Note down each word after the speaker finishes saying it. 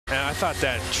And I thought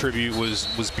that tribute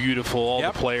was beautiful. All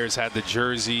the players had the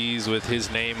jerseys with his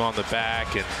name on the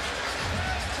back, and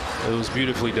it was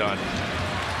beautifully done.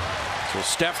 So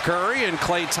Steph Curry and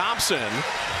Klay Thompson,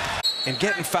 and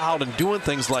getting fouled and doing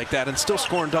things like that and still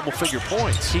scoring double-figure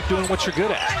points. Keep doing what you're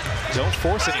good at. Don't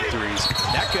force any threes.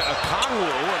 Onyeka Okongwu,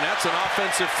 and that's an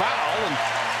offensive foul. And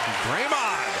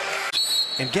Draymond.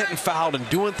 And getting fouled and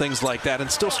doing things like that and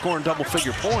still scoring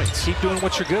double-figure points. Keep doing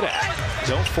what you're good at.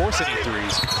 Don't force any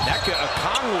threes. Onyeka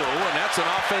Okongwu, and that's an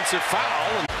offensive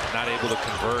foul. And not able to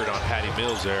convert on Patty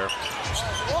Mills there.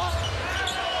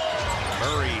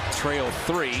 Murray trail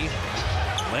 3.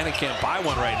 Atlanta can't buy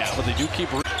one right now, but they do keep.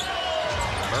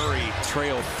 Murray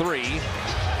trail 3.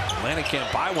 Atlanta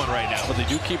can't buy one right now, but they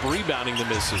do keep rebounding the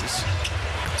misses.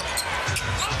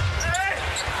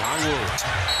 Okongwu,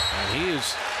 and he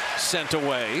is sent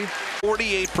away.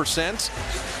 48%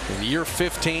 in year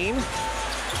 15. The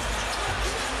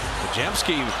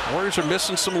Jamski Warriors are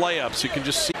missing some layups. You can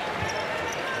just see.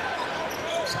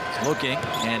 Looking,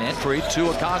 and entry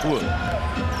to Okongwu.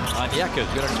 Onyeka's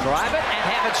going to drive it and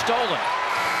have it stolen.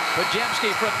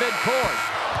 Jamski from midcourt.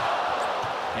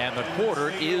 And the quarter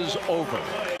is over.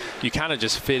 You kind of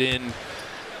just fit in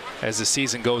as the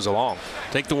season goes along.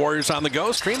 Take the Warriors on the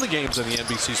go. Stream the games on the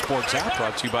NBC Sports app,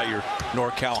 brought to you by your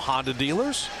NorCal Honda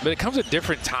dealers. But it comes at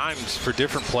different times for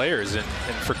different players. And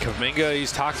for Kuminga,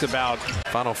 he's talked about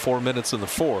final 4 minutes in the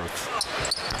fourth.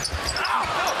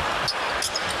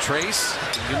 Trace,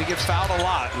 he's going to get fouled a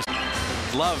lot.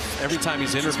 Love every time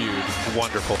he's interviewed.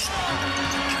 Wonderful.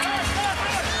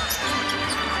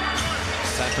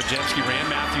 Jamski ran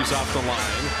Matthews off the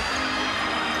line.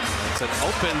 It's an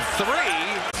open 3.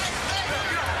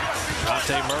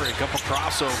 Dante Murray, a couple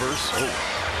crossovers.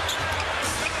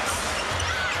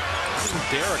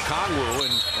 Derek Okongwu,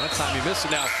 and that time he missed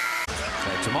it. Now,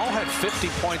 Jamal had 50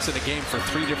 points in a game for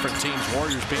 3 different teams,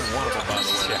 Warriors being one of them.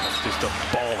 Yeah, just a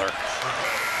baller.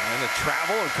 And the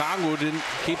travel, and Okongwu didn't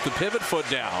keep the pivot foot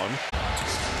down.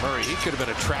 Murray, he could have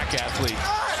been a track athlete.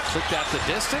 Took that the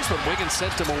distance, but Wiggins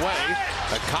sent him away.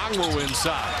 Okongwu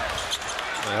inside.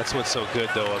 Well, that's what's so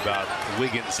good, though, about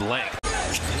Wiggins' length.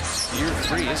 Year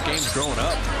 3, his game's growing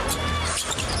up.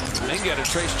 Kuminga to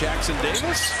Trace Jackson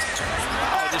Davis.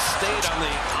 Oh, just stayed on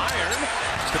the iron.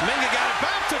 Kuminga got it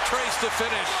back to Trace to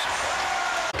finish.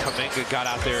 Kuminga got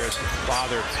out there and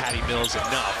bothered Patty Mills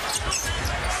enough.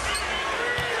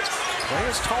 Klay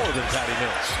is taller than Patty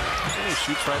Mills. And he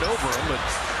shoots right over him, but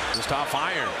just off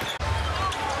iron.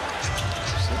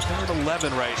 They're at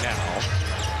 11 right now.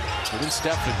 Giving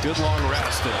Steph a good long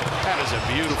rest. And that is a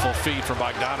beautiful feed from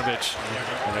Bogdanovich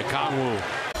and Okongwu.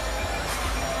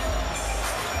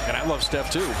 And I love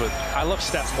Steph too, but I love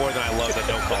Steph more than I love the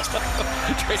no call.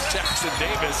 Trace Jackson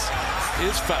Davis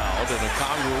is fouled, and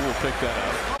Okongwu will pick that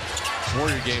up.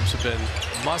 Warrior games have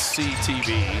been must-see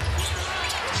TV.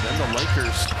 Then the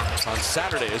Lakers on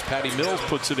Saturday as Patty Mills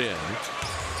puts it in.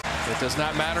 It does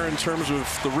not matter in terms of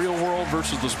the real world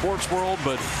versus the sports world,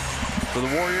 but for the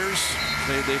Warriors,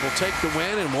 they will take the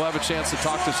win, and we'll have a chance to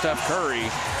talk to Steph Curry.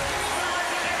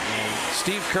 And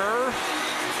Steve Kerr,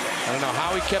 I don't know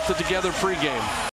how he kept it together pregame.